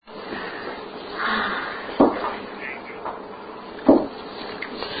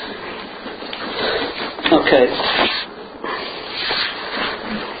Okay.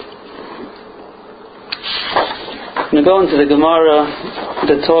 I'm going to go into the Gemara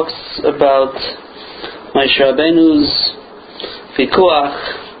that talks about Moshe Rabbeinu's vikuach,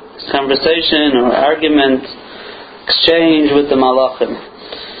 conversation or argument, exchange with the Malachim.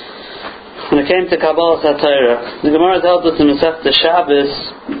 When it came to Kabbalah HaTorah, the Gemara tells us in Masechta Shabbos,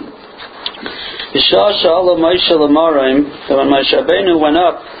 Yishah Sha'ala Moshe L'Morim, that when Moshe Rabbeinu went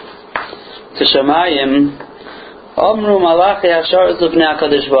up to Shemayim, Amru Malachi Hashar Zuvnei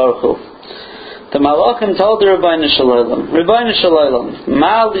HaKadosh Baruch Hu. The Malachim told the Rabbeinu Shalom,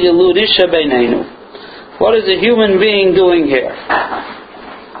 Mal Yilud Isha Beineinu. What is a human being doing here?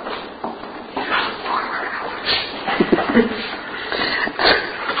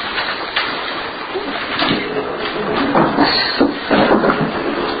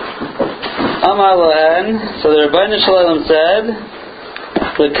 Amar Lahen, so the Rabbeinu Shalom said,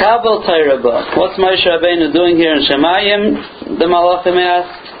 L'kabel Torah. What's Moshe Rabbeinu doing here in Shemayim? The Malachim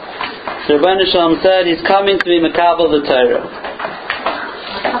asked. The Rabbeinu Shalom said he's coming to be Mekabel the Torah.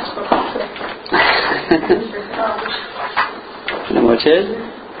 And what is?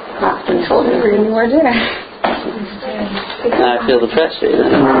 I've been told to read more dinner. I feel the pressure.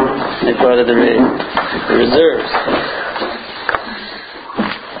 It's part of the reserves.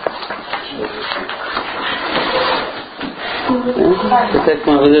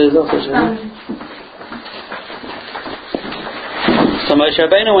 So Moshe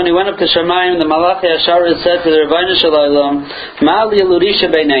Rabbeinu, when he went up to Shemayim, the Malachi Hashar said to the Rabbeinu Shalom, Mal Yilud Isha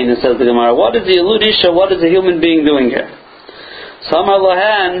Beineinu, says the Gemara. What is the Yilud Isha? What is a human being doing here? So Amar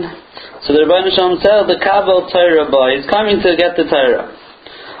Lahan, so the Rabbeinu Shalom said, the Kabel Torah boy, he's coming to get the Torah.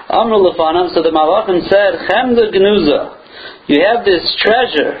 Amar Lefanam, so the Malachim said, Chem the Gnuza, you have this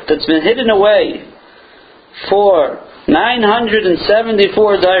treasure that's been hidden away for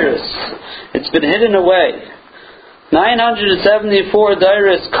 974 dairas. It's been hidden away. 974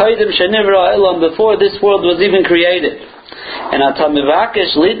 dairas kaidim shenivra elam, before this world was even created. And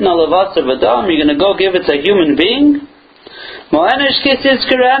atamivakesh litna levasar v'dam, you're going to go give it to a human being? Mo'enesh kisis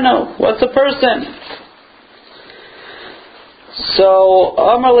kirano, what's a person? So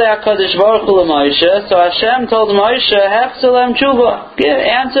Amar le'akadosh baruch hu Moshe, so Hashem told Moshe, Hefzelem tshuva,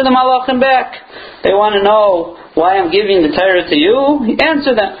 answer the malachim back. They want to know why I'm giving the Torah to you.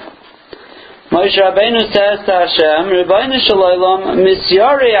 Answer them. Moshe Rabbeinu says to Hashem, Rabbeinu Shalom,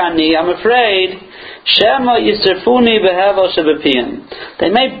 Misyari ani, I'm afraid, Shema Yisrfuni behevel shebepiyim. They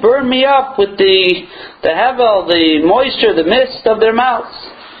may burn me up with the hevel, the moisture, the mist of their mouths.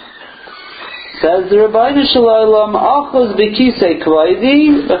 Says the Rabbeinu Shalom, Achuz b'kisei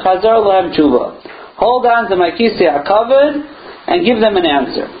kvaidi v'chazar lahem tshuva. Hold on to my kisei hakavod and give them an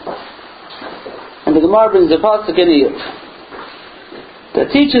answer. And the Gemara brings a pasuk in Iyov that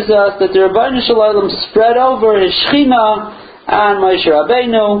teaches us that the Rabbeinu Shalom spread over his Shechina on Moshe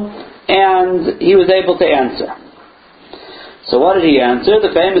Rabbeinu, and he was able to answer. So what did he answer?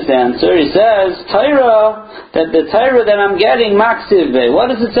 The famous answer. He says, Torah, that the Torah that I'm getting, Maksiv.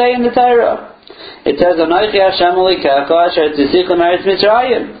 What does it say in the Torah? It says, Anochi Hashem Elokecha asher tzisicha me'eretz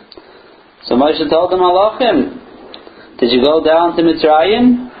Mitzrayim. So Moshe told the Malachim, did you go down to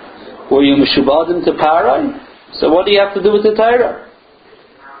Mitzrayim? Were you Meshubadim to Parai? So what do you have to do with the Torah?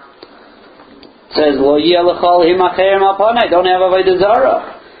 It says, Lo yelechal himacher mapanai, don't have avodah zarah.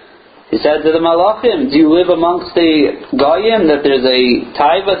 He said to the Malachim, do you live amongst the Goyim that there's a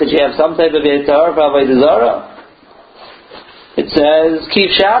taiva, that you have some type of yetzar for avodah zarah? It says,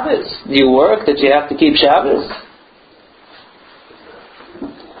 keep Shabbos. Do you work that you have to keep Shabbos?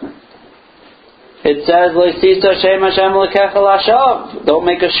 It says, Lo yisisa shem Hashem lekecha lashav, don't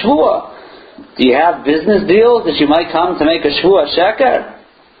make a shvua. Do you have business deals that you might come to make a shvua sheker?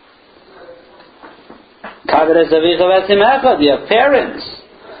 Do you have parents?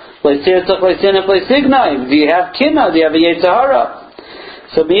 Do you have kina? Do you have a yetzahara?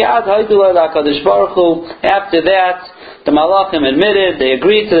 So miyad haidullah HaKadosh Baruch Hu, after that, the Malachim admitted, they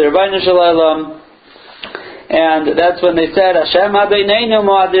agreed to the Rabbeinu Shalom, and that's when they said, Hashem Adeineinu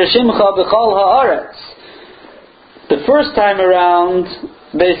Mo'adir Shimcha B'chol Ha'aretz. The first time around,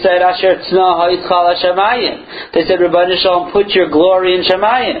 they said, Asher Tzna Ha'itchal HaShamayim. They said, Rabbeinu Shalom, put your glory in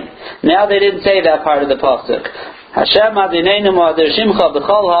Shamayim. Now they didn't say that part of the pasuk. Hashem Adeineinu Mo'adir Shimcha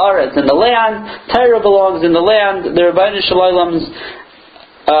B'chol Ha'aretz. In the land, Torah belongs in the land. The Rabbeinu Shalom's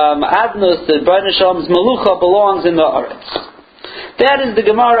Adnus, the Rabbeinu Shalom's Melucha belongs in the Aretz. That is the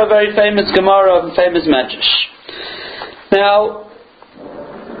Gemara, very famous Gemara, famous Medrash. Now,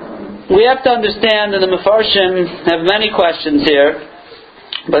 we have to understand, and the Mefarshim have many questions here,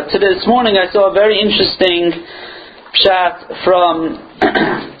 but this morning I saw a very interesting pshat from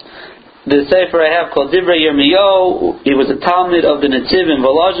the sefer I have called Divrei Yirmiyahu. He was a Talmid of the Netziv in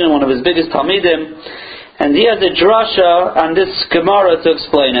Volozhin, one of his biggest Talmidim, and he has a drasha on this Gemara to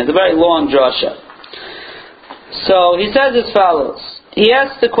explain it. It's a very long drasha. So he says as follows. He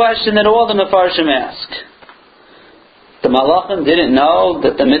asks the question that all the Mefarshim ask. The Malachim didn't know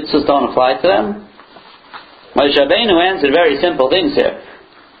that the mitzvahs don't apply to them? Moshe Rabbeinu answered very simple things here.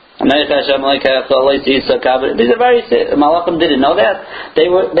 These are very Malachim didn't know that. They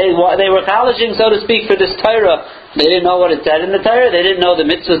were college-ing, so to speak, for this Torah. They didn't know what it said in the Torah. They didn't know the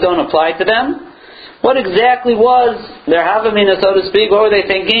mitzvahs don't apply to them. What exactly was their Havamina, so to speak? What were they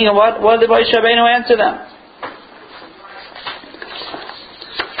thinking? And what did Moshe Rabbeinu answer them?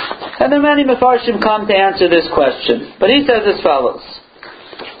 And then many Mefarshim come to answer this question. But he says as follows.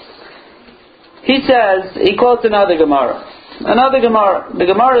 He quotes another Gemara. The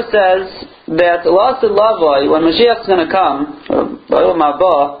Gemara says that Lasid Lavoi, when Mashiach is going to come,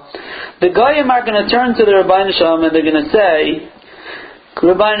 the Goyim are going to turn to the Rabbeinu Shalom and they're going to say,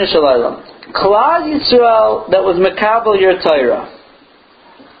 Rabbeinu Shalom, Klal Yisrael that was Mekabel your Torah.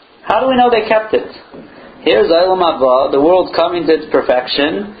 How do we know they kept it? Here's Olam Haba, the world's coming to its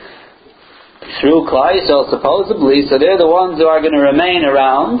perfection through Klal Yisrael supposedly, so they're the ones who are going to remain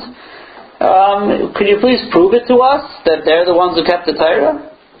around. Could you please prove it to us that they're the ones who kept the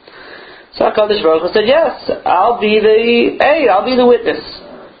Torah? So HaKadosh Baruch Hu said, yes, I'll be the witness.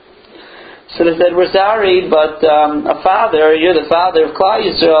 So they said, we're sorry, but you're the father of Klal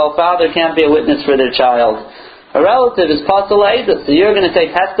Yisrael, a father can't be a witness for their child. A relative is Pasal Eidah, so you're going to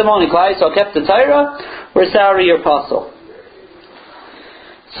take testimony, Klal Yisrael kept the Torah, we're sorry, you're Pasal.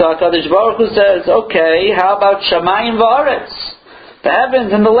 So HaKadosh Baruch Hu says, okay, how about Shamayim V'aretz? The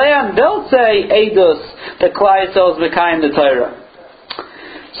heavens and the land, they'll say Eidus, the Klal Yisrael is Mekayim the Torah.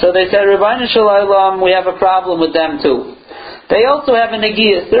 So they said, Rabbeinu Shalom, we have a problem with them too. They also have a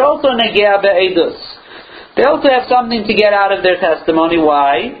Negias. They're also a Negiah Be'edus. They also have something to get out of their testimony.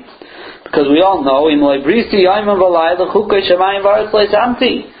 Why? Because we all know,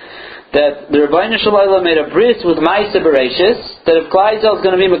 that the Rabbeinu Shalom made a bris with Ma'aseh Bereishis, that if Klal Yisrael is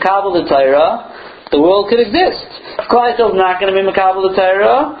going to be Mekabel the Torah, the world could exist. If Klal Yisrael is not going to be Mekabel the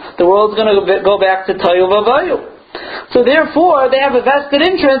Torah, the world's going to go back to Toyu Vavayu. So therefore, they have a vested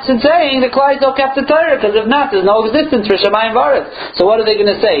interest in saying that Klal Yisrael kept the Torah, because if not, there's no existence for Shamayim V'aretz. So what are they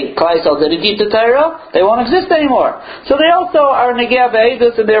going to say? Klal Yisrael didn't keep the Torah? They won't exist anymore. So they also are Negiah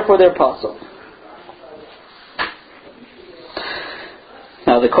Be'edus, and therefore they're Pasal.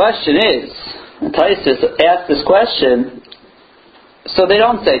 Now the question is, Taisus asked this question, so they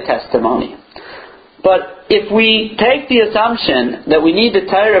don't say testimony. But if we take the assumption that we need the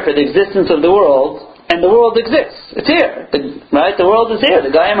Torah for the existence of the world, and the world exists, it's here, right? The world is here,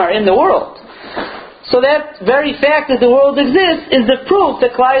 the Goyim are in the world. So that very fact that the world exists is the proof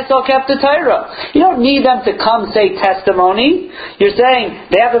that Klal Yisrael kept the Torah. You don't need them to come say testimony. You're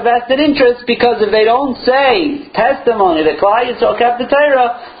saying they have a vested interest because if they don't say testimony that Klal Yisrael kept the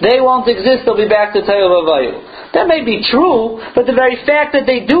Torah, they won't exist, they'll be back to Toyu Vavayu. That may be true, but the very fact that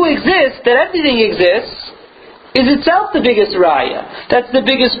they do exist, that everything exists, is itself the biggest raya. That's the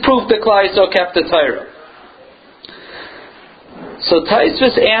biggest proof that Klal Yisrael kept the Torah. So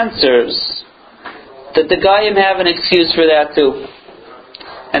Taisvus answers that the Goyim have an excuse for that too.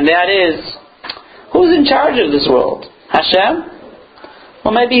 And that is, who's in charge of this world? Hashem?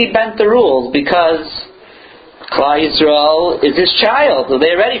 Well, maybe he bent the rules because Klal Yisrael is his child. So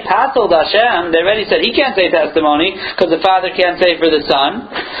they already passled Hashem. They already said he can't say testimony because the father can't say for the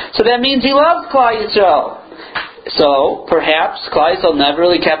son. So that means he loves Klal Yisrael. So perhaps Klal Yisrael never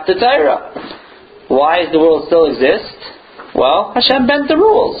really kept the Torah. Why does the world still exist? Well, Hashem bent the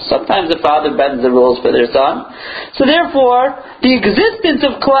rules. Sometimes the father bends the rules for their son. So therefore, the existence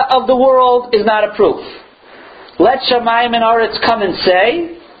of the world is not a proof. Let Shamayim and Aretz come and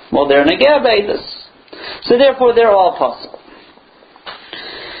say, well, they're Negiah Be'edus. So therefore, they're all possible.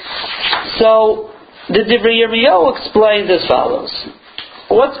 So the Divrei Yirmiyahu explains as follows.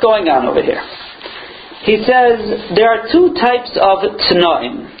 What's going on over here? He says there are two types of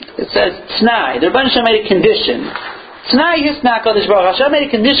Tnaim. It says Tnai. The Rebbeinu Shalom made a condition. Tnai Hisna HaKadosh Baruch Hu. Hashem made a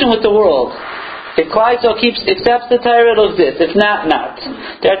condition with the world. If Klal Yisrael accepts the Torah, it'll exist. If not, not.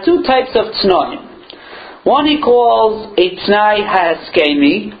 There are two types of Tnaim. One he calls a Tnai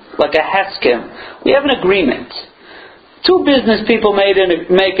HaHeskemi, like a Heskem. We have an agreement. Two business people make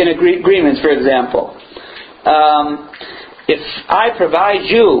an agreement, for example. If I provide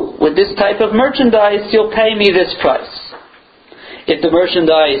you with this type of merchandise, you'll pay me this price. If the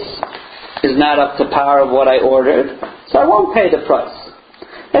merchandise is not up to par of what I ordered, so I won't pay the price.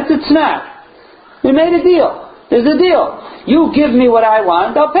 That's a Tnai. We made a deal. There's a deal. You give me what I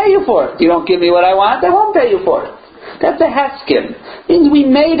want, I'll pay you for it. You don't give me what I want, I won't pay you for it. That's a heskim. It means we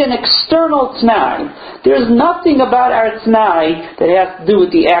made an external t'nai. There's nothing about our t'nai that has to do with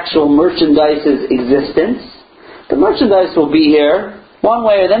the actual merchandise's existence. The merchandise will be here one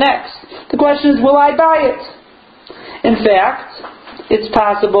way or the next. The question is, will I buy it? In fact, it's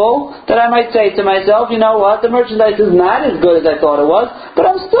possible that I might say to myself, you know what, the merchandise is not as good as I thought it was, but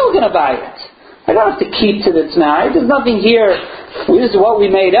I'm still going to buy it. I don't have to keep to the t'nai. There's nothing here, this is what we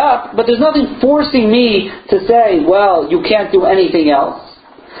made up, but there's nothing forcing me to say, well, you can't do anything else.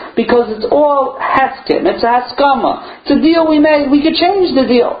 Because it's all heskim, it's a haskama. It's a deal we made, we could change the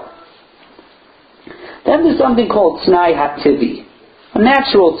deal. Then there's something called t'nai hativi, a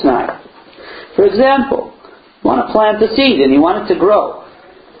natural t'nai. For example, you want to plant a seed and you want it to grow.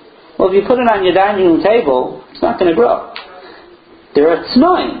 Well, if you put it on your dining room table, it's not going to grow. There are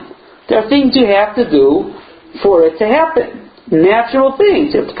t'naim. There are things you have to do for it to happen. Natural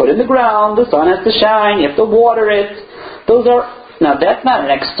things. You have to put it in the ground, the sun has to shine, you have to water it. Now that's not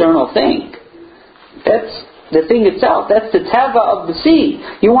an external thing. That's the thing itself. That's the teva of the seed.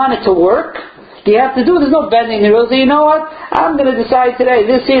 You want it to work? You have to do it. There's no bending the rules. So you know what? I'm going to decide today,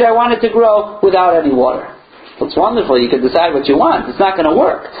 this seed I want it to grow without any water. Well, it's wonderful. You can decide what you want. It's not going to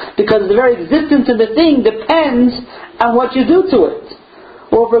work. Because the very existence of the thing depends on what you do to it.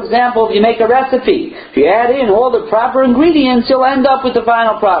 Or, for example, if you make a recipe, if you add in all the proper ingredients, you'll end up with the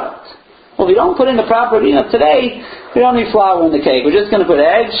final product. Well, if you don't put in the proper, today, we don't need flour in the cake. We're just going to put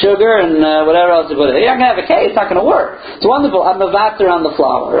eggs, sugar, and whatever else you put in. You're not going to have a cake. It's not going to work. It's wonderful. I'm mavater on the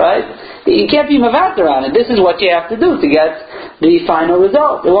flour, right? You can't be mavater on it. This is what you have to do to get the final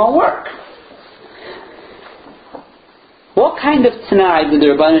result. It won't work. What kind of t'nai did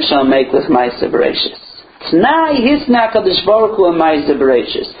the Rebbeinu Shalom make with Ma'aseh Bereishis? T'nai hisna kadosh baruch hu and Ma'aseh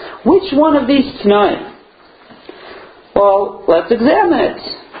Bereishis. Which one of these t'nai? Well, let's examine it.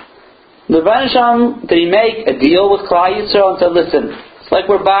 The Rebbeinu Shalom, did he make a deal with Klal Yisrael and said, listen, it's like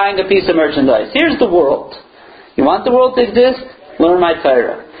we're buying a piece of merchandise. Here's the world. You want the world to exist? Learn my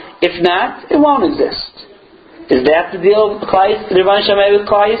Torah. If not, it won't exist. Is that the deal the Rebbeinu Shalom made with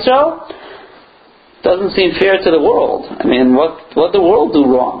Klal Yisrael? Doesn't seem fair to the world. I mean, what the world do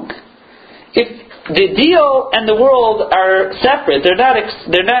wrong? If the deal and the world are separate,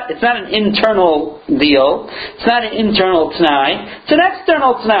 it's not an internal deal, it's not an internal t'nai, it's an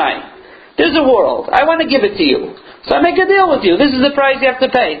external t'nai. There's a world, I want to give it to you, so I make a deal with you, this is the price you have to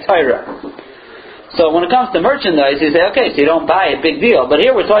pay, Torah. So when it comes to merchandise, you say, okay, so you don't buy a big deal, but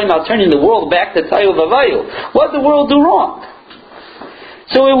here we're talking about turning the world back to Tayu Vavayu. What did the world do wrong?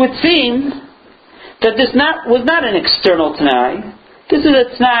 So it would seem that this was not an external t'nai. This is a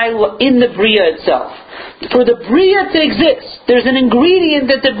t'nai in the Bria itself. For the Bria to exist, there's an ingredient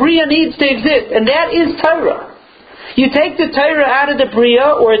that the Bria needs to exist, and that is Torah. You take the Torah out of the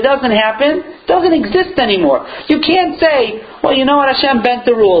Bria, or it doesn't happen, it doesn't exist anymore. You can't say, well, you know what, Hashem bent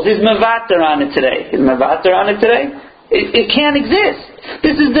the rules, He's mevater on it today. Is mevater on it today? It can't exist.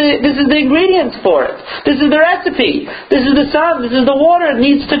 This is the ingredients for it. This is the recipe. This is the sun. This is the water. It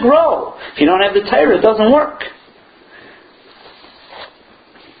needs to grow. If you don't have the Torah, it doesn't work.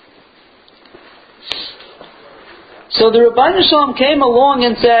 So the Rebbeinu Shalom came along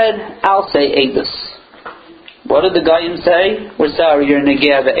and said, I'll say Eidos. What did the Goyim say? We're sorry, you're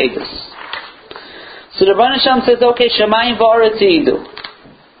Negea Eidos. So the Rebbeinu Shalom says, okay, Shamayim v'aretz yidu.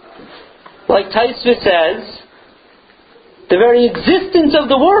 Like Taisva says, the very existence of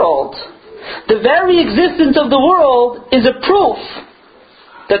the world is a proof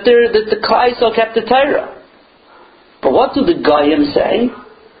that the Klal Yisrael kept the Torah. But what do the Goyim say?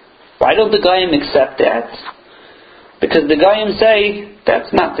 Why don't the Goyim accept that? Because the Goyim say,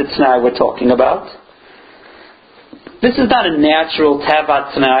 that's not the t'nai we're talking about. This is not a natural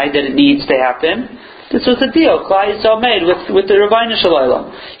tavat t'nai that it needs to happen. This was a deal Klal Yisrael made with the Rebbeinu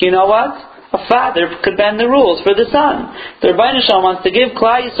Shalom. You know what? A father could bend the rules for the son. The Rebbeinu Shalom wants to give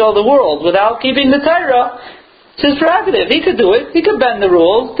Klal Yisrael the world without keeping the Torah. It's his prerogative. He could do it. He could bend the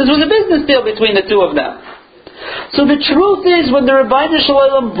rules. This was a business deal between the two of them. So the truth is, when the Rebbeinu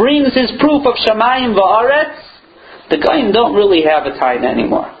Shalom brings his proof of Shamayim va'aretz, the Goyim don't really have a time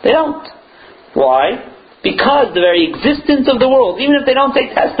anymore. They don't. Why? Because the very existence of the world, even if they don't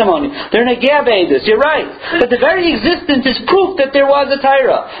take testimony, they're Negea Eidos, you're right. But the very existence is proof that there was a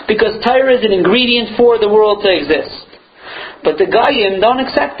Torah. Because Torah is an ingredient for the world to exist. But the Goyim don't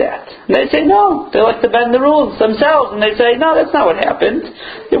accept that. They say no. They like to bend the rules themselves. And they say, no, that's not what happened.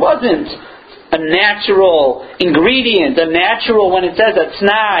 It wasn't a natural ingredient, when it says a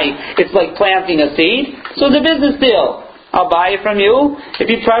t'nai, it's like planting a seed. So it's a business deal. I'll buy it from you if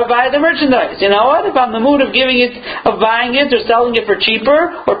you provide the merchandise. You know what? If I'm in the mood of buying it or selling it for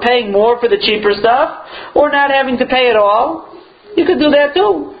cheaper, or paying more for the cheaper stuff, or not having to pay at all, you could do that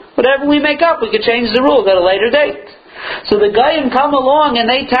too. Whatever we make up, we could change the rules at a later date. So the Goyim come along and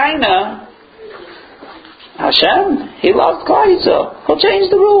they taina, Hashem, He loves Klal Yisrael. He'll change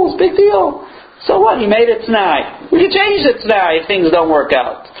the rules. Big deal. So what? He made it t'nai. We can change it t'nai if things don't work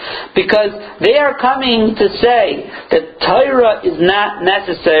out. Because they are coming to say that Torah is not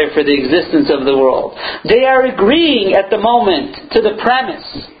necessary for the existence of the world. They are agreeing at the moment to the premise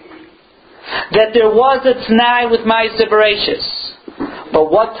that there was a t'nai with Ma'aseh Bereishis. But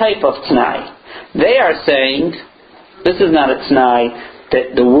what type of t'nai? They are saying, this is not a t'nai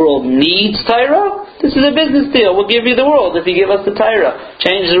that the world needs Torah. This is a business deal. We'll give you the world if you give us the Torah.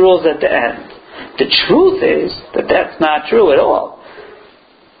 Change the rules at the end. The truth is that that's not true at all.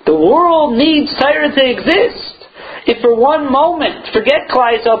 The world needs Torah to exist. If for one moment, forget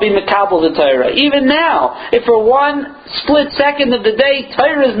Klal Yisrael be mekabel the Torah. Even now, if for one split second of the day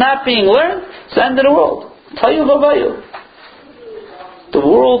Torah is not being learned, it's the end of the world. Tayu v'vayu. The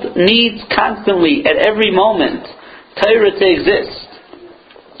world needs constantly, at every moment, Torah to exist.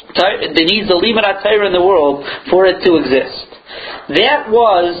 There needs a limit of Torah in the world for it to exist. That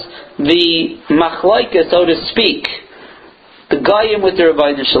was the machlaika, so to speak, the Goyim with the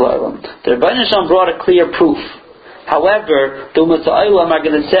Rebbeinu Shalom. The Rebbeinu Shalom brought a clear proof. However, the Ummah Ha'olam are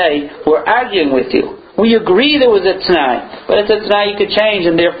going to say, we're arguing with you. We agree there was a t'nai, but it's a t'nai you could change,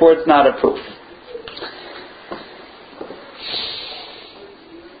 and therefore it's not a proof.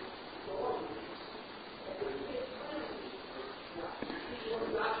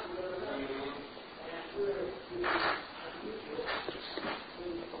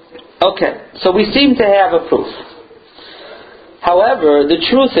 Okay, so we seem to have a proof. However, the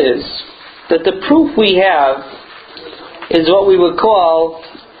truth is that the proof we have is what we would call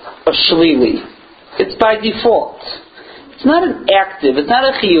a shlili. It's by default. It's not an active, it's not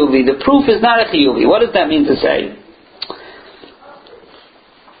a chiyuvi. The proof is not a chiyuvi. What does that mean to say?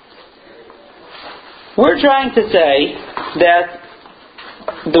 We're trying to say that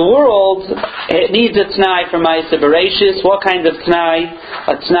the world needs a t'nai for Ma'aseh Bereishis. What kind of t'nai?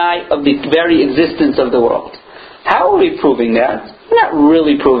 A t'nai of the very existence of the world. How are we proving that? We're not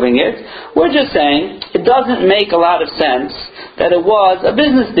really proving it. We're just saying it doesn't make a lot of sense that it was a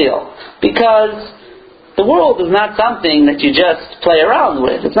business deal. Because the world is not something that you just play around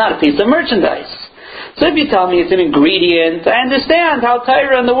with. It's not a piece of merchandise. So if you tell me it's an ingredient, I understand how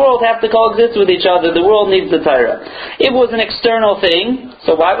Torah and the world have to coexist with each other. The world needs the Torah. It was an external thing,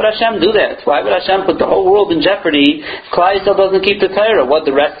 so why would Hashem do that? Why would Hashem put the whole world in jeopardy if Klal Yisrael doesn't keep the Torah? What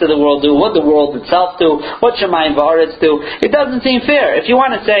the rest of the world do? What the world itself do? What Shemayim V'aretz do? It doesn't seem fair. If you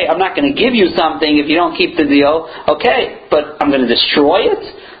want to say, I'm not going to give you something if you don't keep the deal, okay, but I'm going to destroy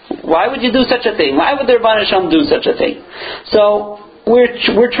it? Why would you do such a thing? Why would the Rebbeinu Shalom do such a thing? So,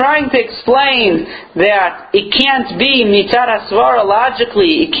 we're trying to explain that it can't be mitzad hasvara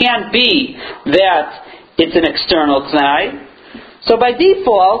logically. It can't be that it's an external t'nai. So by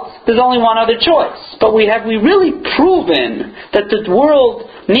default, there's only one other choice. But have we really proven that the world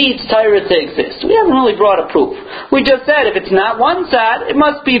needs Torah to exist? We haven't really brought a proof. We just said if it's not one side, it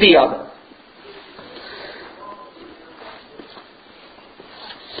must be the other.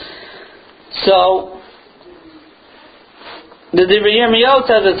 So the Divrei Yirmiyahu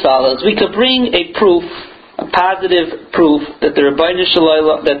says as follows: we could bring a proof, a positive proof, that the Rebbeinu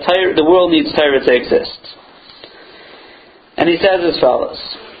Shalom, that the world needs Torah to exist. And he says as follows.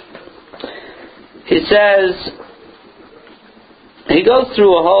 He goes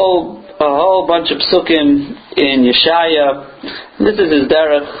through a whole bunch of psukim in Yeshaya. This is his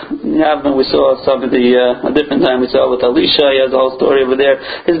derech. We saw some of a different time we saw with Elisha. He has a whole story over there.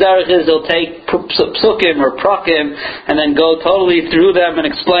 His derech is he'll take psukim or prakim and then go totally through them and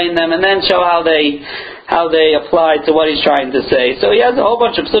explain them and then show how they apply to what he's trying to say. So he has a whole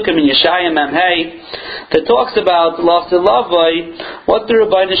bunch of psukim in Yeshaya Memhei that talks about Lavoi, what the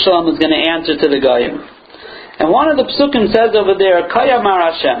Rebbeinu Shalom is going to answer to the Goyim. And one of the psukim says over there, Kayamar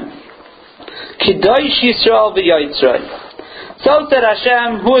Hashem, Kidosh Yisrael v'Yitzray. So said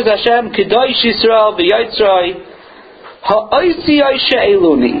Hashem, who is Hashem? Kidosh Yisrael v'Yitzray. Ha'oisiyai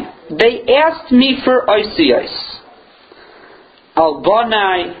she'eluni. They asked me for oisiyais. Al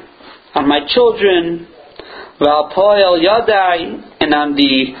banai, on my children, v'al poel yadai, and on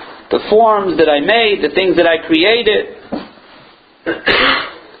the forms that I made, the things that I created.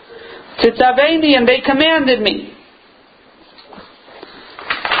 Tzitzaveni, and they commanded me.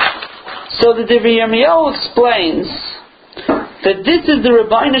 So the Divrei Yirmiyahu explains that this is the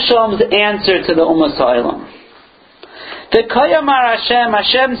Rebbeinu Shalom's answer to the Ummah Ha'olam. The Kayamar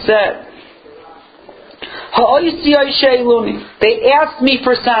Hashem said, they asked me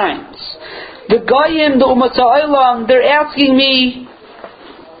for signs. The Goyim, the Umat Ha'olam, they're asking me,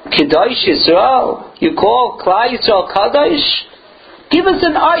 Kadosh Yisrael, you call Klal Yisrael Kadosh? Give us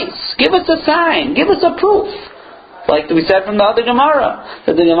an ice, give us a sign, give us a proof. Like we said from the other Gemara.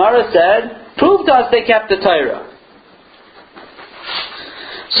 That the Gemara said, prove to us they kept the Torah.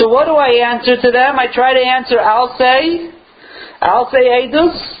 So what do I answer to them? I try to answer, I'll say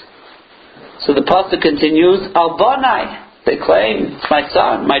Eidus. So the pasuk continues, Al Banai. They claim, it's my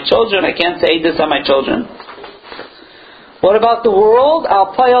son, my children. I can't say Eidus on my children. What about the world?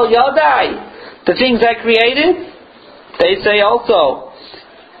 Al Payal Yadai. The things I created? They say also.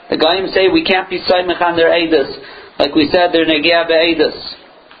 The Goyim say we can't be Saimach on their Eidus. Like we said, they're Negea Be'eidus.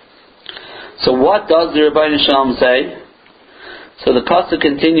 So what does the Rebbeinu Shalom say? So the pasuk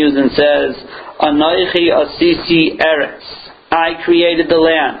continues and says, Anoichi Asisi Eretz. I created the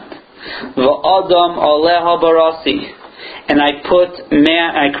land. V'adam Aleha Barasi. And I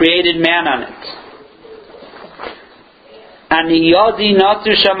created man on it. Ani Yadi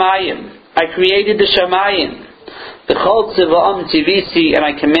Natu Shamayim. I created the Shamayim. The Chol Tziva'am Tivisi, and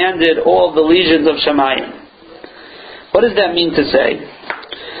I commanded all the legions of Shamayim. What does that mean to say?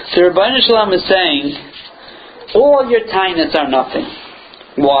 So Rebbeinu Shalom is saying, all your tainus are nothing.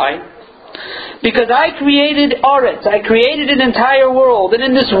 Why? Because I created Aretz, I created an entire world, and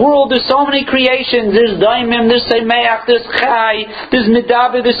in this world there's so many creations. There's Daimim, there's Semeach, there's Chai, there's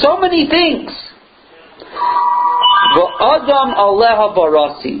Midaber, there's so many things. Adam Aleha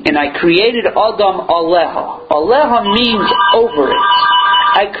Barasi, and I created Adam Aleha. Aleha means over it.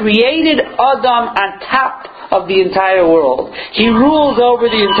 I created Adam on top of the entire world. He rules over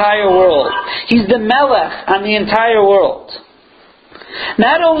the entire world. He's the Melech on the entire world.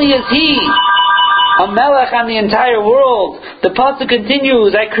 Not only is he a Melech on the entire world, the pasuk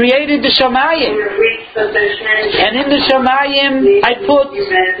continues, I created the Shamayim. And in the Shamayim, I put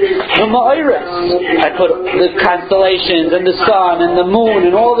the Ma'oris. I put the constellations and the sun and the moon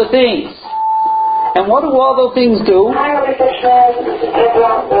and all the things. And what do all those things do?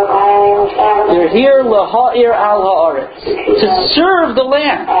 They're here laha'ir al ha'aretz, to serve the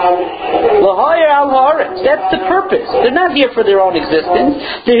land. Laha'ir al ha'aretz, that's the purpose. They're not here for their own existence.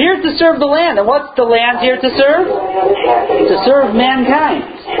 They're here to serve the land. And what's the land here to serve? To serve mankind.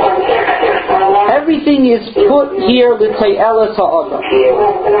 Everything is put here l'tay'elas ha'adam.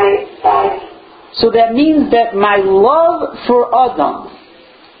 So that means that my love for Adam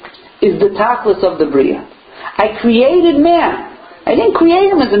is the tachlis of the Bria. I created man. I didn't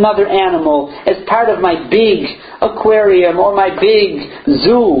create him as another animal, as part of my big aquarium or my big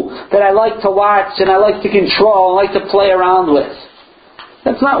zoo that I like to watch and I like to control and like to play around with.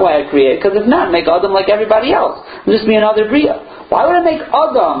 That's not why I created, because if not, make Adam like everybody else. It'll just be another Bria. Why would I make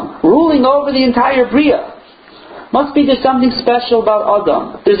Adam ruling over the entire Bria? Must be there's something special about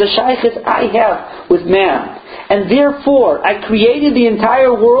Adam. There's a shaykhis I have with man. And therefore, I created the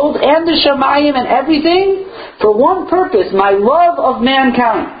entire world and the Shamayim and everything for one purpose, my love of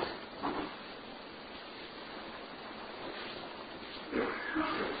mankind.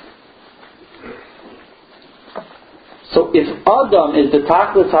 So if Adam is the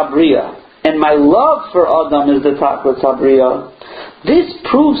Tachlis Habriya, and my love for Adam is the Tachlis Habriya, this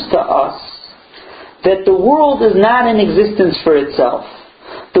proves to us that the world is not in existence for itself.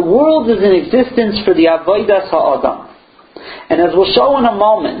 The world is in existence for the Avodas HaAdam. And as we'll show in a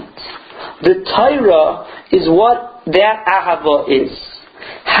moment, the Torah is what that Ahava is.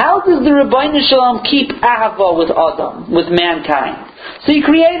 How does the Rebbeinu Shalom keep Ahava with Adam, with mankind? So he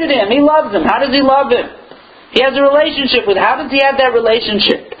created him, he loves him. How does he love him? He has a relationship with him. How does he have that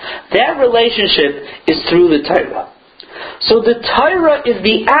relationship? That relationship is through the Torah. So the Torah is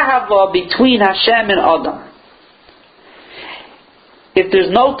the Ahava between Hashem and Adam. If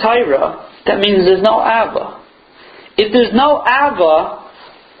there's no Torah, that means there's no Ava. If there's no Ava,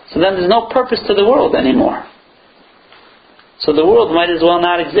 so then there's no purpose to the world anymore. So the world might as well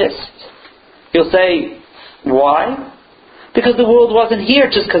not exist. You'll say, why? Because the world wasn't here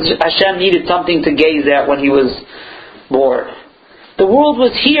just because Hashem needed something to gaze at when he was bored. The world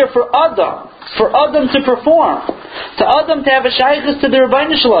was here for Adam to perform, to Adam to have a shaykhus to the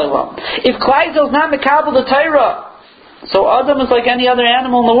Rebbeinu Shalom. If Klal Yisrael is not mekabel the Torah, so Adam is like any other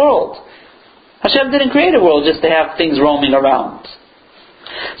animal in the world. Hashem didn't create a world just to have things roaming around.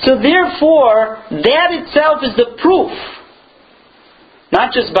 So therefore, that itself is the proof,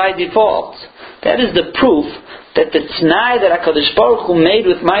 not just by default. That is the proof that the T'nai that HaKadosh Baruch Hu made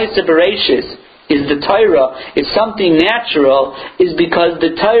with Ma'aseh Bereishis is the Torah is something natural is because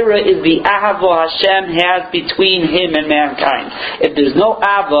the Torah is the Ahava Hashem has between Him and mankind. If there's no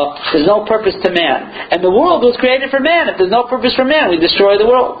Ahava, there's no purpose to man. And the world was created for man. If there's no purpose for man, we destroy the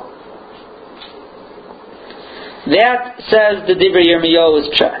world. That says the Divrei Yirmiyahu's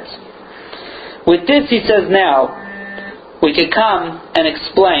Pshat. With this he says now, we could come and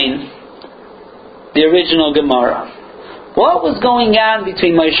explain the original Gemara. What was going on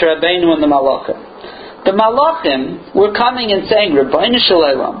between Moshe Rabbeinu and the Malachim? The Malachim were coming and saying, Rabbeinu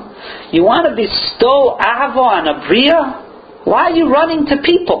Shalom, you want to bestow Ahava on a Bria? Why are you running to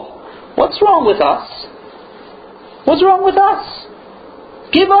people? What's wrong with us? What's wrong with us?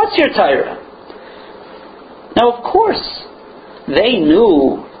 Give us your Torah. Now, of course, they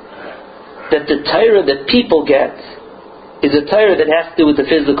knew that the Torah that people get is a Torah that has to do with the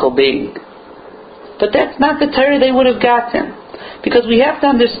physical being. But that's not the Torah they would have gotten. Because we have to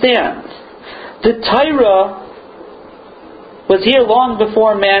understand, the Torah was here long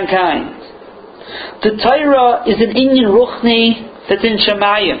before mankind. The Torah is an inyan ruchni that's in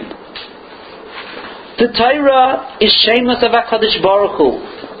Shemayim. The Torah is Shemus of HaKadosh Baruch Hu.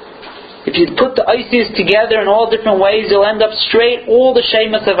 If you put the ices together in all different ways, you'll end up straight all the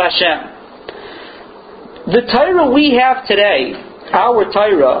Shemus of Hashem. The Torah we have today, our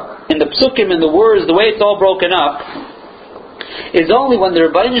Torah, in the psukim, in the words, the way it's all broken up, is only when the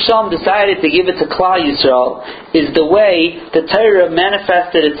Rebbeinu Shalom decided to give it to Klal Yisrael, is the way the Torah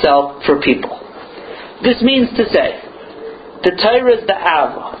manifested itself for people. This means to say, the Torah is the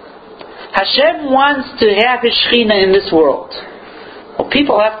Ava. Hashem wants to have His Shechina in this world. Well,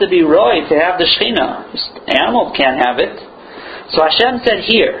 people have to be roy to have the Shechina. Animals can't have it. So Hashem said,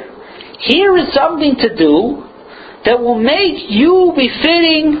 here is something to do that will make you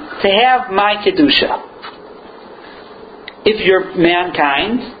befitting to have my Kedusha. If you're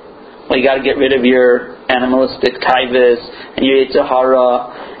mankind, well, you got to get rid of your animalistic taivas and your Yetzer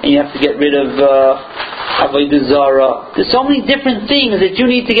Hara, and you have to get rid of Avodah Zarah. There's so many different things that you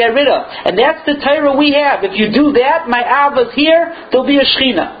need to get rid of. And that's the Torah we have. If you do that, my Abba's here, there'll be a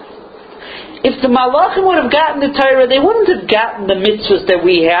Shechina. If the Malachim would have gotten the Torah, they wouldn't have gotten the mitzvahs that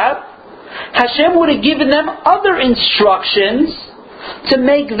we have. Hashem would have given them other instructions to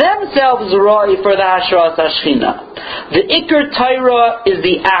make themselves ra'i for the Hashras HaShechina. The Iker Torah is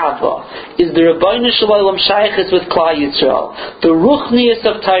the Ava, is the Rebbeinu Shalom Shaychus with Klal Yisrael, the Ruchnius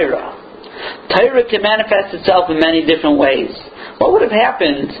of Torah. Torah can manifest itself in many different ways. What would have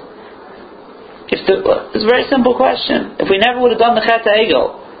happened it's a very simple question. If we never would have done the Chet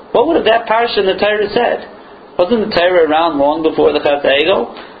HaEgel, what would have that parsha in the Torah said? Wasn't the Torah around long before the Chet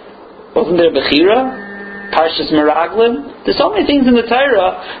HaEgel? Wasn't there Bechira? Parshas Meraglim? There's so many things in the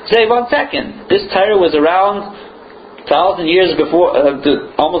Torah. Say, 1 second. This Torah was around 1,000 years before,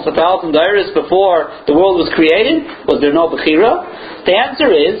 almost 1,000 years before the world was created. Was there no Bechira? The answer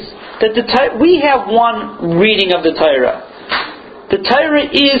is that we have one reading of the Torah. The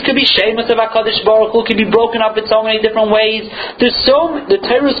Torah could be Shemus of HaKadosh Baruch Hu, could be broken up in so many different ways. The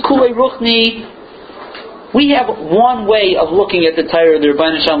Torah is Kulei Ruchni. We have one way of looking at the Torah the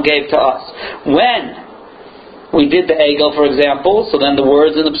Rebbeinu Shalom gave to us. When we did the Egel, for example, so then the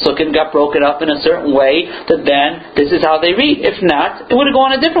words in the Psukim got broken up in a certain way, that then this is how they read. If not, it would have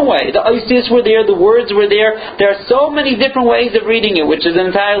gone a different way. The Isis were there, the words were there. There are so many different ways of reading it, which is an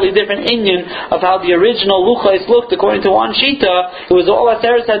entirely different inyan of how the original Luchais looked according to one Shita. It was all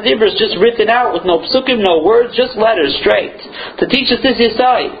Aseres HaDibros just written out with no Psukim, no words, just letters, straight. To teach us this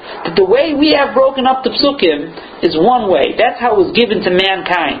aside, that the way we have broken up the Psukim is one way. That's how it was given to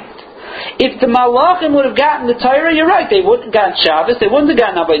mankind. If the Malachim would have gotten the Torah, you're right, they wouldn't have gotten Shabbos, they wouldn't have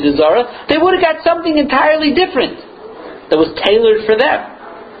gotten Avodah Zarah, they would have got something entirely different that was tailored for them.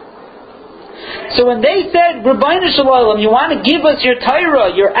 So when they said, Rebbeinu Shalom, you want to give us your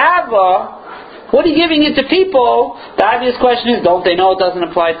Torah, your Ava, what are you giving it to people? The obvious question is, don't they know it doesn't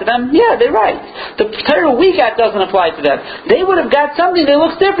apply to them? Yeah, they're right. The Torah we got doesn't apply to them. They would have got something that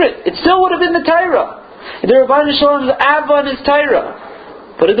looks different. It still would have been the Torah. The Rebbeinu Shalom's Ava and his Torah.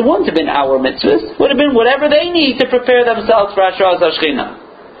 But it wouldn't have been our mitzvahs. It would have been whatever they need to prepare themselves for Hashras HaShechina.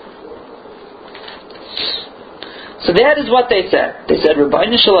 So that is what they said. They said,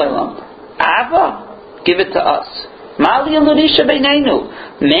 Rebbeinu Shalom, Ava, give it to us. Mali Elurisha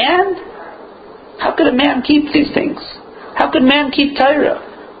Beineinu. Man? How could a man keep these things? How could man keep Torah?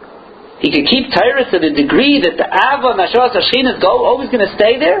 He could keep Torah to the degree that the Ava and Hashras HaShechina is always going to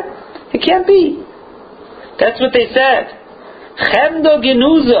stay there? It can't be. That's what they said. Chemdo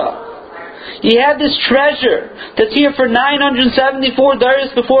Genuza. You have this treasure that's here for 974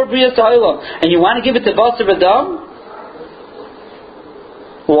 days before B'riyas Ha'olam, and you want to give it to Basar V'Dam?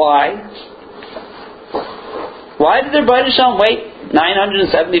 Why? Why did the Rebbeinu Shalom wait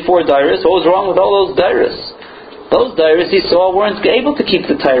 974 dairas? What was wrong with all those dairas? Those dairas he saw weren't able to keep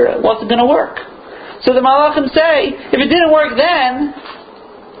the Torah. It wasn't going to work. So the Malachim say, if it didn't work then,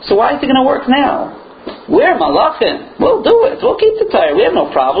 so why is it going to work now? We're Malachim. We'll do it. We'll keep the Torah. We have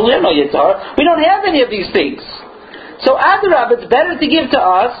no problem. We have no Yitzhar. We don't have any of these things. So Adarab, it's better to give to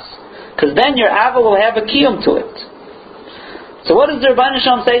us, because then your Ava will have a kiyum to it. So what does the Rebbeinu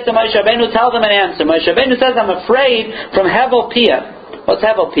Shalom say to Moshe Rabbeinu? Tell them an answer. Moshe Rabbeinu says, I'm afraid from Hevel Piyam. What's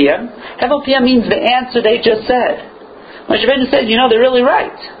Hevel Piyam? Hevel Piyam means the answer they just said. Moshe Rabbeinu said, they're really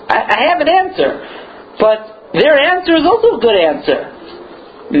right. I have an answer. But their answer is also a good answer.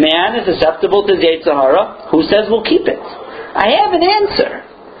 Man is susceptible to the Yetzer Hara. Who says we'll keep it? I have an answer.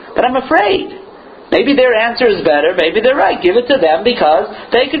 But I'm afraid. Maybe their answer is better. Maybe they're right. Give it to them because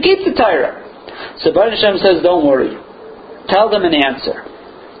they could keep the Torah. So Baruch Hashem says, don't worry. Tell them an answer.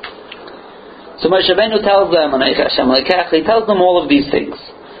 So Moshe Rabbeinu tells them, he tells them all of these things.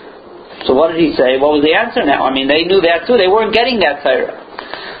 So what did he say? What was the answer now? They knew that too. They weren't getting that Torah.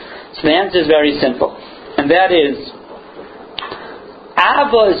 So the answer is very simple. And that is,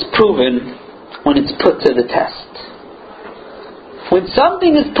 Ava is proven when it's put to the test. When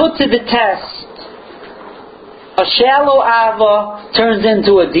something is put to the test, a shallow Ava turns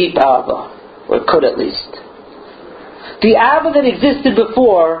into a deep Ava. Or it could at least. The Ava that existed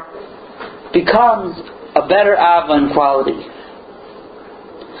before becomes a better Ava in quality.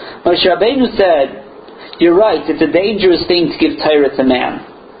 Moshe Rabbeinu said, you're right, it's a dangerous thing to give Torah to man.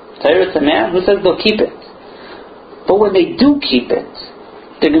 Torah to man? Who says they'll keep it? But when they do keep it,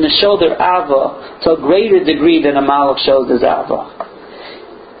 they're going to show their Ava to a greater degree than a Malach shows his Ava.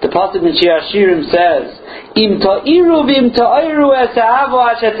 The Pasuk in Shir Hashirim says, Im ta'iru v'im ta'iru es ha'ava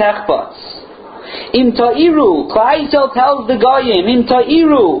asher techbats. Im ta'iru, Klal Yisrael tells the Goyim, Im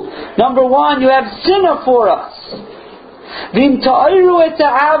ta'iru, number one, you have sinner for us. V'im ta'iru et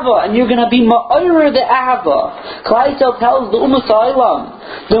ha'ava, and you're going to be ma'ir the ava. Klal Yisrael tells the Ummah Sa'ilam,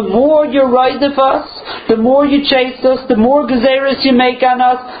 the more you're right of us, the more you chase us, the more gezeres you make on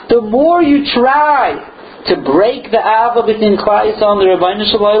us, the more you try to break the ava between Klal Yisrael and the Rebbeinu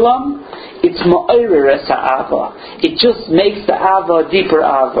Shalom, it's ma'ir es ha'ava. It just makes the ava a deeper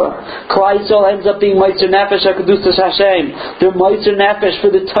ava. Klal Yisrael ends up being Meiser Nefesh HaKadoshas Hashem. They're Meiser Nefesh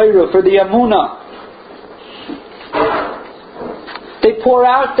for the Torah, for the Amunah. They pour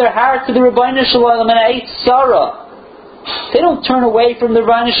out their heart to the Rebbeinu Shalom and Eit Sarah. They don't turn away from the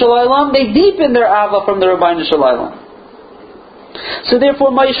Rebbeinu Shalom. They deepen their ava from the Rebbeinu Shalom. So therefore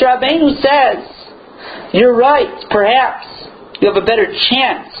Moshe Rabbeinu says, you're right, perhaps you have a better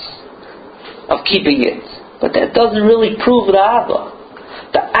chance of keeping it. But that doesn't really prove the ava.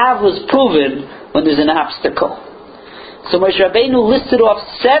 The ava is proven when there's an obstacle. So Moshe Rabbeinu listed off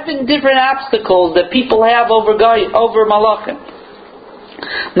 7 different obstacles that people have over Malachim.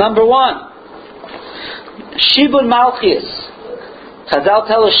 Number 1, Shibud Malchias. Chazal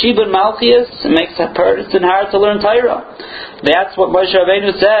tell us Shibud Malchias, it makes a person hard to learn Torah. That's what Moshe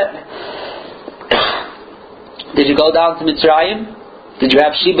Rabbeinu said. Did you go down to Mitzrayim? Did you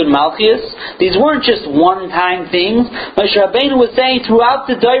have Shibud Malchias? These weren't just one-time things. Moshe Rabbeinu was saying throughout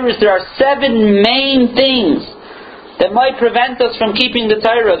the Dairas there are 7 main things that might prevent us from keeping the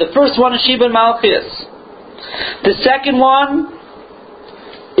Torah. The first one is Shibud Malchias. The second one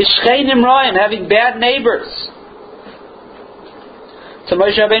is Shcheinim Ra'im, having bad neighbors. So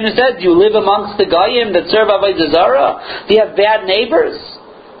Moshe Rabbeinu said, do you live amongst the Goyim that serve Avodah Zarah? Do you have bad neighbors?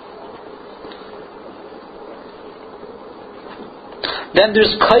 Then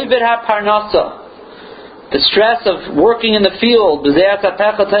there's Kavod HaParnasa, the stress of working in the field.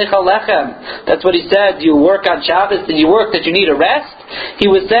 That's what he said. You work on Shabbos, did you work that you need a rest? He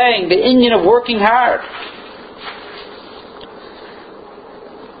was saying the inyan of working hard.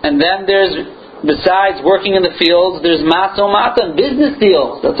 And then there's, besides working in the fields, there's maso mata and business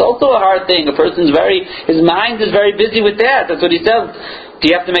deals. That's also a hard thing. His mind is very busy with that. That's what he said. Do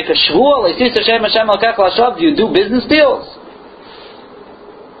you have to make a shvuah? Do you do business deals?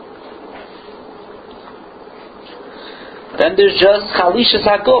 Then there's just Chalishas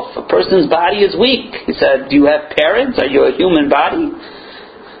HaGuf. A person's body is weak. He said, do you have parents? Are you a human body?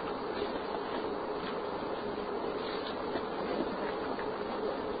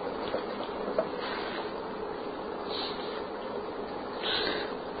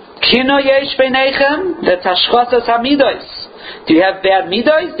 Kino yesh beinechem, that's hashchasas hamidos. Do you have bad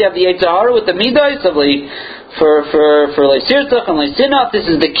midos? Do you have the Yetzer Hara with the midos of for leisirtach and leisinach? This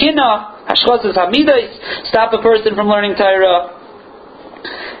is the kina. Hashchasas hamidos, stop a person from learning Torah.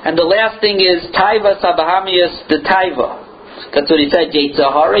 And the last thing is taiva sabahamias, the taiva. That's what he said.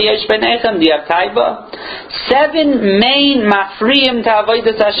 Yetzahara yesh b'nechem. Do you have taiva? 7 main mafriyim to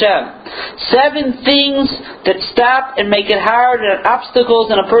avodas Hashem. 7 things that stop and make it hard and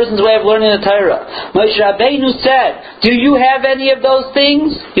obstacles in a person's way of learning the Torah. Moshe Rabbeinu said, do you have any of those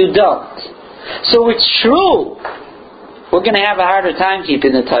things? You don't. So it's true, we're going to have a harder time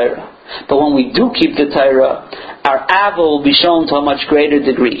keeping the Torah. But when we do keep the Torah, our ava will be shown to a much greater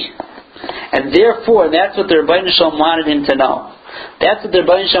degree. And therefore, that's what the Rebbeinu Shalom wanted him to know. That's what the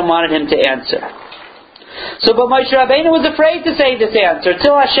Rebbeinu Shalom wanted him to answer. So, but Moshe Rabbeinu was afraid to say this answer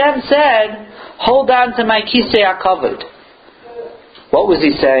till Hashem said, hold on to my kisei hakavod. What was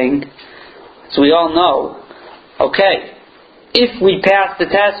he saying? As we all know, okay, if we pass the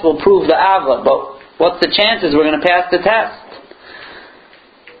test, we'll prove the ava, but what's the chances we're going to pass the test?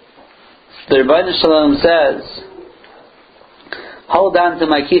 The Rebbeinu Shalom says, hold on to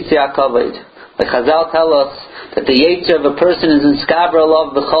my kisei hakavod. The Chazal tell us that the yetzer of a person is in skabra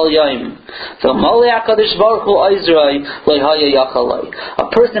love b'chol yom. A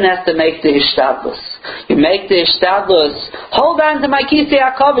person has to make the hishtadlus. You make the hishtadlus. Hold on to my kisei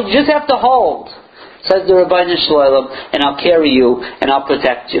hakavod. You just have to hold. Says the Rebbeinu Shalom, and I'll carry you and I'll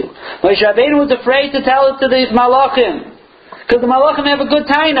protect you. Moshe Rabbeinu was afraid to tell it to these malachim, because the malachim have a good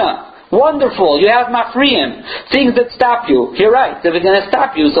taina. Wonderful, you have mafriyim, things that stop you. You're right, if it's going to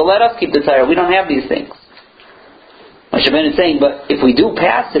stop you, so let us keep the Torah. We don't have these things. Moshe Rabbeinu is saying, but if we do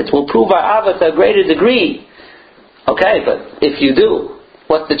pass it, we'll prove our ava to a greater degree. Okay, but if you do,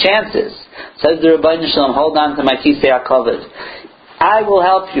 what's the chances? Says the Rebbeinu Shalom, hold on to my kisei hakavod. I will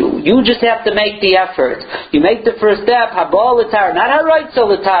help you. You just have to make the effort. You make the first step, haba l'tar, not haraitza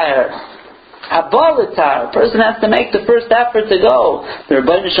l'tar. Haba l'tar. A person has to make the first effort to go. The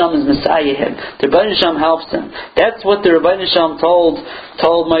Rebbeinu Shalom is Messiah him. The Rebbeinu Shalom helps him. That's what the Rebbeinu Shalom told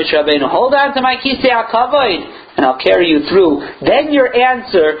Moshe Rabbeinu. Hold on to my kisei hakavod, and I'll carry you through. Then your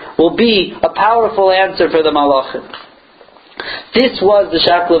answer will be a powerful answer for the malachim. This was the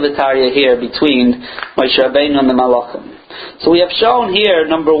shakla v'tarya here between Moshe Rabbeinu and the malachim. So we have shown here,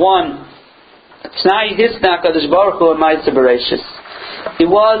 number 1, Tnai Hisna Kadosh Baruch Hu and Ma'aseh Bereishis.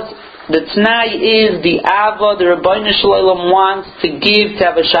 The Tnai is the Ava the Rebbeinu Shalom wants to give to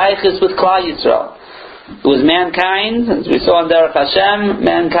have a shaychus with Klal Yisrael. It was mankind, as we saw in Derech Hashem,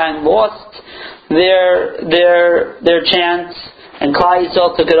 mankind lost their chance, and Klal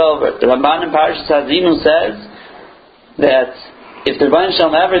Yisrael took it over. The Ramban in Parashas Hazinu says that if the Rebbeinu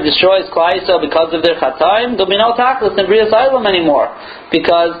Shalom ever destroys Klal Yisrael because of their chataim, there'll be no tachlis in Brias Olam anymore,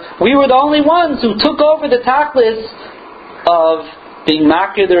 because we were the only ones who took over the tachlis of being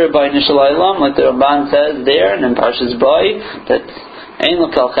makir the Rebbeinu Shalom, like the Ramban says there, and in Parshas Boi, that Ein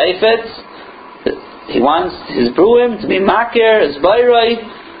L'Kel Chayfetz, he wants his bruim to be makir, his bayroi,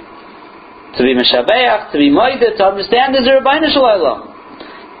 to be meshabeach, to be moide, to understand his Rebbeinu Shalom.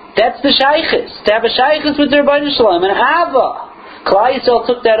 That's the shaychus, to have a shaychus with the Rebbeinu Shalom, and ava. Klal Yisrael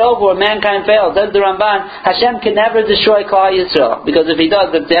took that over when mankind failed. Says the Ramban, Hashem can never destroy Klal Yisrael, because if He does,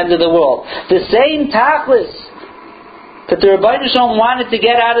 that's the end of the world. The same tachlis that the Rebbeinu Shalom wanted to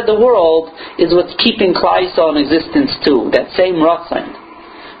get out of the world is what's keeping Klal Yisrael in existence too. That same ratzon,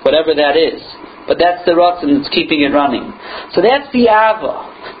 whatever that is. But that's the ratzon that's keeping it running. So that's the ava.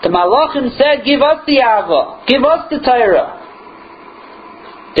 The malachim said, give us the ava. Give us the Torah.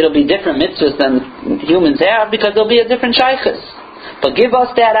 It'll be different mitzvahs than humans have, because there'll be a different shaychus. But give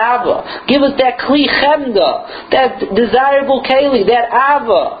us that ava. Give us that kli chemda, that desirable keli, that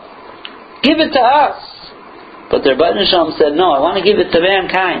ava. Give it to us. But the Rebbeinu Shalom said, no, I want to give it to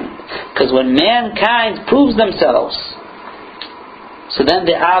mankind. Because when mankind proves themselves, so then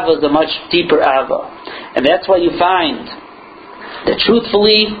the ava is a much deeper ava. And that's why you find that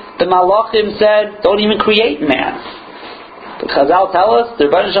truthfully, the malachim said, don't even create man. The Chazal tell us, the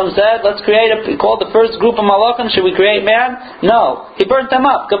Rebbeinu Shalom said, let's create he called the first group of malachim, should we create man? No. He burnt them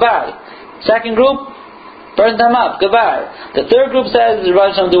up, goodbye. Second group, burnt them up, goodbye. The third group says, the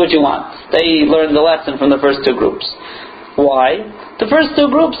Rebbeinu Shalom, do what you want. They learned the lesson from the first 2 groups. Why? The first 2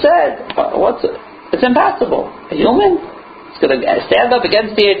 groups said, it's impossible. A human is going to stand up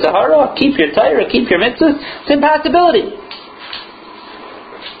against the Yitzhahara, keep your Torah, keep your mitzvahs. It's an impossibility.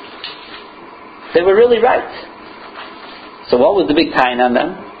 They were really right. So what was the big time on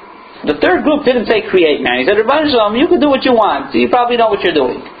them? The third group didn't say create man. He said, Rebbeinu Shalom, you can do what you want. So you probably know what you're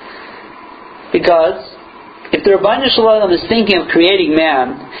doing. Because if the Rebbeinu Shalom is thinking of creating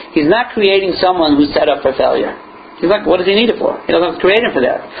man, he's not creating someone who's set up for failure. He's like, what does he need it for? He doesn't have to create him for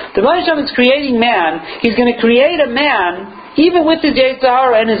that. The Rebbeinu Shalom is creating man. He's going to create a man, even with his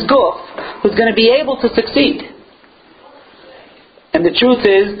Yetzirah and his guf, who's going to be able to succeed. And the truth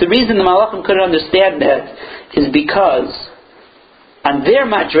is, the reason the Malachim couldn't understand that is because on their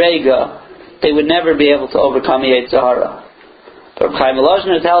madrega, they would never be able to overcome Yetzer Hara. But Chaim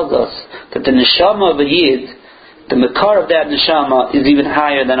Volozhiner tells us that the neshama of a yid, the makar of that neshama, is even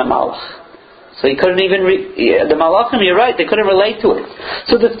higher than a malach. So he couldn't even the malachim, you're right, they couldn't relate to it.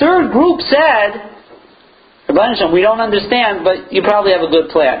 So the third group said, we don't understand, but you probably have a good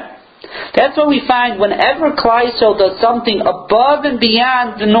plan. That's what we find whenever Klal Yisrael does something above and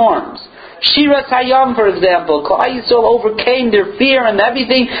beyond the norms. Shiras Hayam, for example. Klal Yisrael overcame their fear and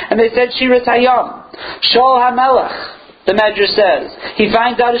everything, and they said Shiras Hayam. Shaul HaMelech, the Medrash says, he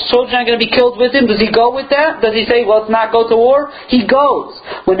finds out his children are going to be killed with him. Does he go with that? Does he say, well, let's not go to war? He goes.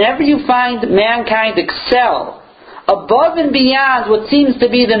 Whenever you find mankind excel above and beyond what seems to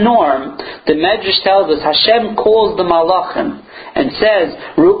be the norm, the Medrash tells us Hashem calls the Malachim and says,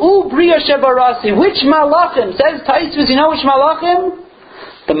 Ru'u Bria Shebarasi. Which Malachim? Says Taisvus, you know which Malachim?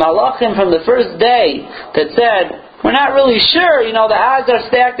 The Malachim from the first day that said, we're not really sure, the odds are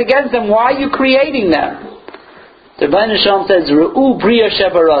stacked against them. Why are you creating them? The Rebbeinu Shalom says, Ru'u Bria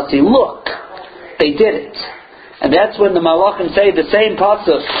Shebarasi. Look, they did it. And that's when the Malachim say the same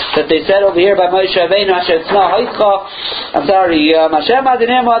pasuk that they said over here by Moshe Rabbeinu, Asher Tzna Ha'itcha, Hashem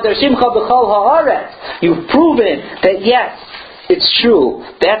Adonai Adar Shimcha B'chol Ha'aretz. You've proven that yes, it's true.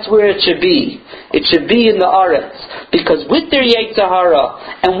 That's where it should be. It should be in the Aretz. Because with their Yetzer Hara,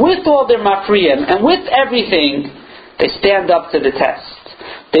 and with all their Mafriyim, and with everything, they stand up to the test.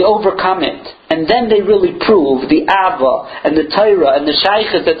 They overcome it. And then they really prove the Ava, and the Torah, and the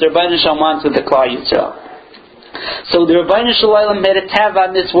Shaykhs that the Rebbeinu Shalom wants with the Klal Yisrael. So the Rebbeinu Shalom made a tav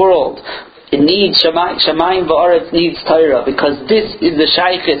on this world. It needs Shamayim v'Aretz needs Torah, because this is the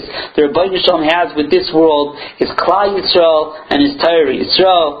Shaykhs the Rebbeinu Shalom has with this world, is Klal Yisrael and his Torah.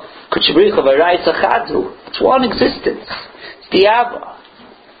 Yisrael, Kutshabricha v'Raisa Chadu. It's one existence. It's the Ava.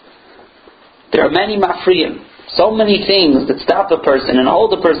 There are many mafriyim, so many things that stop a person and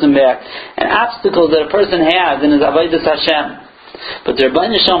hold a person back, and obstacles that a person has in his avodas Hashem. But the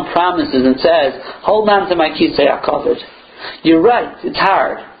Rebbeinu Shalom promises and says, hold on to my kisei HaKavod. You're right, it's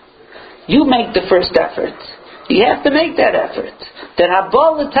hard. You make the first effort. You have to make that effort. That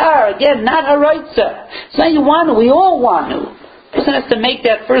Habal Atar, again, not Haraitza. It's not you want to, we all want to. The person has to make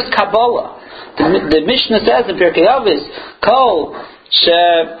that first Kabbalah. The Mishnah says in Pirkei Avos, Kol,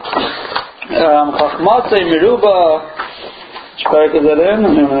 Chachmatzei Meruba, which parak is that in? I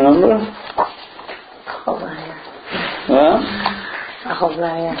don't remember. Huh? I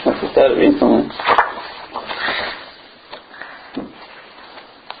just started recently.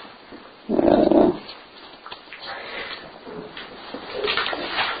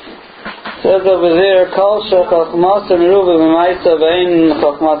 Says over there, Kol shechachmasa meruba v'maisa ve'in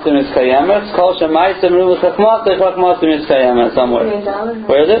chachmasa miskayemet. Kol shemaisa meruba chachmasa miskayemet. Somewhere.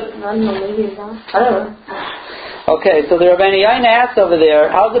 Where is it? I don't know. Okay, so the Rabbeinu Yaina asks over there,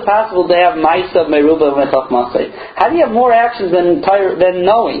 how is it possible to have Maisa Meruba Mechachmasei? How do you have more actions than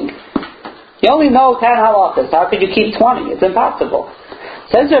knowing? You only know 10 halachas. How could you keep 20? It's impossible.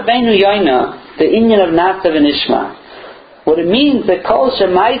 Says Rabbeinu Yaina, the Inyan of Nasav and Ishma. What it means, that Kol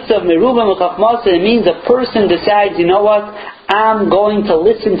Shemaisa Meruba Mechachmasei, it means a person decides, you know what? I'm going to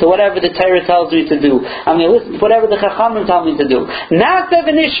listen to whatever the Torah tells me to do. I'm going to listen to whatever the Chachamim tell me to do. Nasav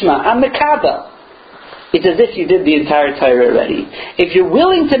and Ishma, I'm Mekabel. It's as if you did the entire Torah already. If you're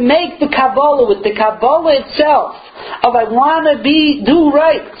willing to make the Kabbalah with the Kabbalah itself, of I want to do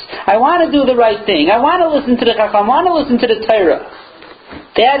right, I want to do the right thing, I want to listen to the Chacham, I want to listen to the Torah,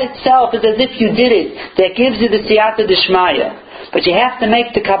 that itself is as if you did it. That gives you the Siyata D'Shmaya. But you have to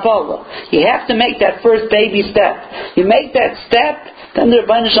make the Kabbalah. You have to make that first baby step. You make that step, then the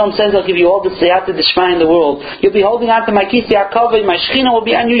Rebbeinu Shalom says, I'll give you all the Siyata D'Shmaya in the world. You'll be holding on to my Kisei HaKavod, my Shechina will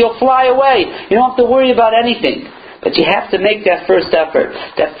be on you, you'll fly away. You don't have to worry about anything. But you have to make that first effort.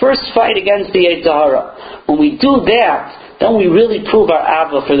 That first fight against the Yetzer Hara. When we do that, then we really prove our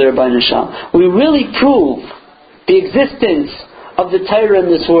Ava for the Rebbeinu Shalom. We really prove the existence of the Torah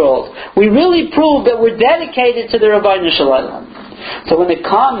in this world. We really prove that we're dedicated to the Rebbeinu Shalom. So when it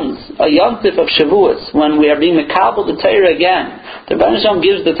comes a Yom Tif of Shavuos, when we are being Mekabel the Torah again, the Rebbeinu Shalom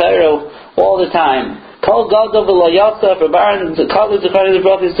gives the Torah all the time. Kol Gadol V'Lo Yosef, the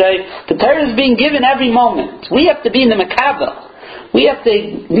prophets say, the Torah is being given every moment. We have to be in the Mekabel. We have to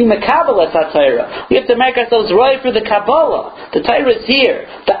be Mekabel as Torah. We have to make ourselves right for the Kabbalah. The Torah is here.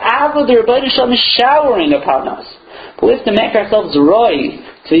 The Ava, the Rebbeinu Shalom is showering upon us. But we have to make ourselves roy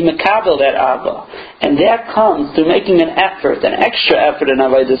to be Mekabel that Ava. And that comes through making an effort, an extra effort in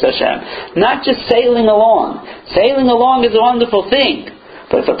Avodas Hashem. Not just sailing along. Sailing along is a wonderful thing.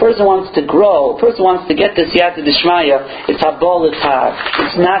 But if a person wants to grow, a person wants to get this Siyata Dishmaya, it's Habol Tar.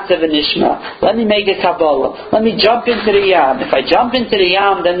 It's not Nishma. Let me make a Kabbalah. Let me jump into the Yam. If I jump into the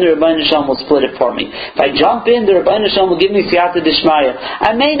Yam, then the Rebbeinu Shalom will split it for me. If I jump in, the Rebbeinu Shalom will give me Siyata Dishmaya.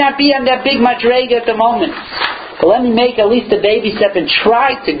 I may not be on that big Madrega at the moment, but let me make at least a baby step and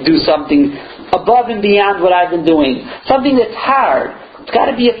try to do something above and beyond what I've been doing. Something that's hard. It's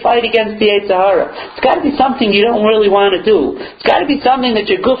got to be a fight against the Yetzer Hara. It's got to be something you don't really want to do. It's got to be something that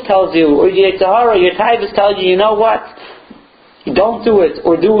your guf tells you, or your Yetzer Hara, your taivas tells you, you know what? You don't do it,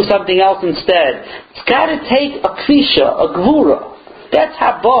 or do something else instead. It's got to take a kvisha, a gvura. That's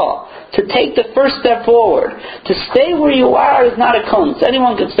haba. To take the first step forward. To stay where you are is not a kunst.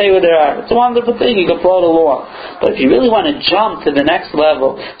 Anyone can stay where they are. It's a wonderful thing. You can float along. But if you really want to jump to the next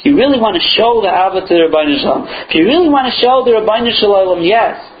level, if you really want to show the Abba to the Rebbeinu Shalom, if you really want to show the Rebbeinu Shalom,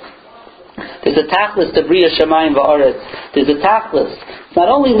 yes, there's a tachlis to Bria Shamayim Va'aretz. There's a tachlis. It's not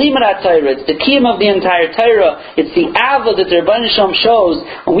only Limarat Torah, it's the kiyum of the entire Torah. It's the Ava that the Rebbeinu Shalom shows,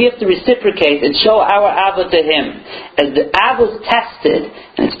 and we have to reciprocate and show our Ava to Him. As the Ava is tested,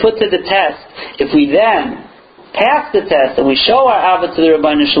 and it's put to the test, if we then pass the test and we show our Ava to the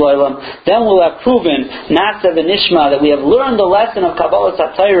Rebbeinu Shalom, then we'll have proven Nasa v'Nishma, that we have learned the lesson of Kabbalah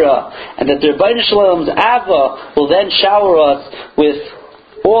Torah, and that the Rebbeinu Shalom's Ava will then shower us with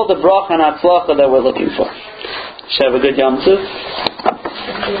all the bracha and atzlacha that we're looking for. Should have a good Yom Tov.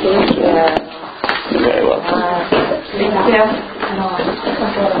 You're very welcome.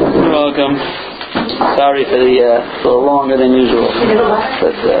 You're welcome. Sorry for the a little longer than usual,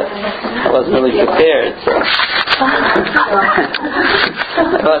 but I wasn't really prepared. So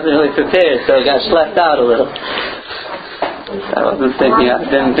I wasn't really prepared, so I got schlepped out a little. I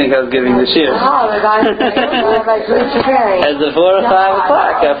didn't think I was giving the shir. As of 4 or 5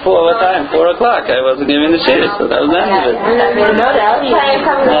 o'clock. At 4 o'clock. I wasn't giving the shir, so that was the end of it.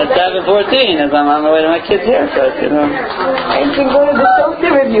 At 7:14, as I'm on my way to my kid's haircut, you know. I can go to the Sophie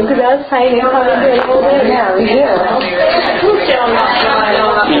review because I was planning to come and do it all day. Yeah, we do.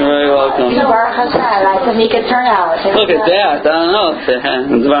 You're very welcome. Baruch Hashem, I can make it turn out. Look at that. I don't know.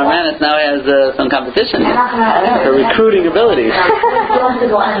 Zvar Manis now has some competition for recruiting abilities. I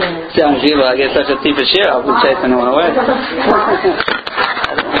get such a deep share, I'll be chasing anyone away.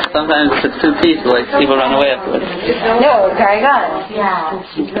 Sometimes if it's too peaceful, like people run away afterwards. No, very good. Yeah.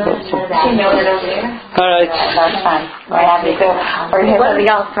 Alright. That's fine. We're happy to. We're going to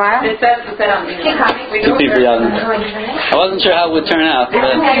something else tomorrow? Two people, I wasn't sure how it would turn out, but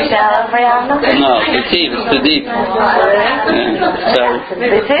no, it's deep. It's too deep. Yeah, sorry.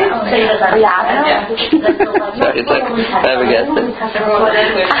 Sorry, it's like I ever guessed it.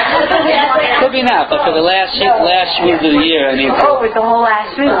 Could be not, but for the last week of the year, I need to. Oh, it's the whole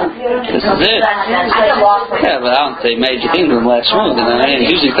last week. This is it. Yeah, but I don't say major things in the last shmuz. I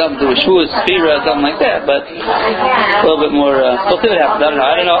usually come to a shmuz, spira, or something like that, but a little bit more, we'll see what happens.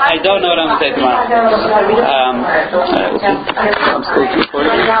 I don't know what I'm going to say tomorrow. Alright, we'll see. I'm still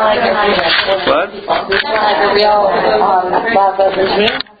recording. What?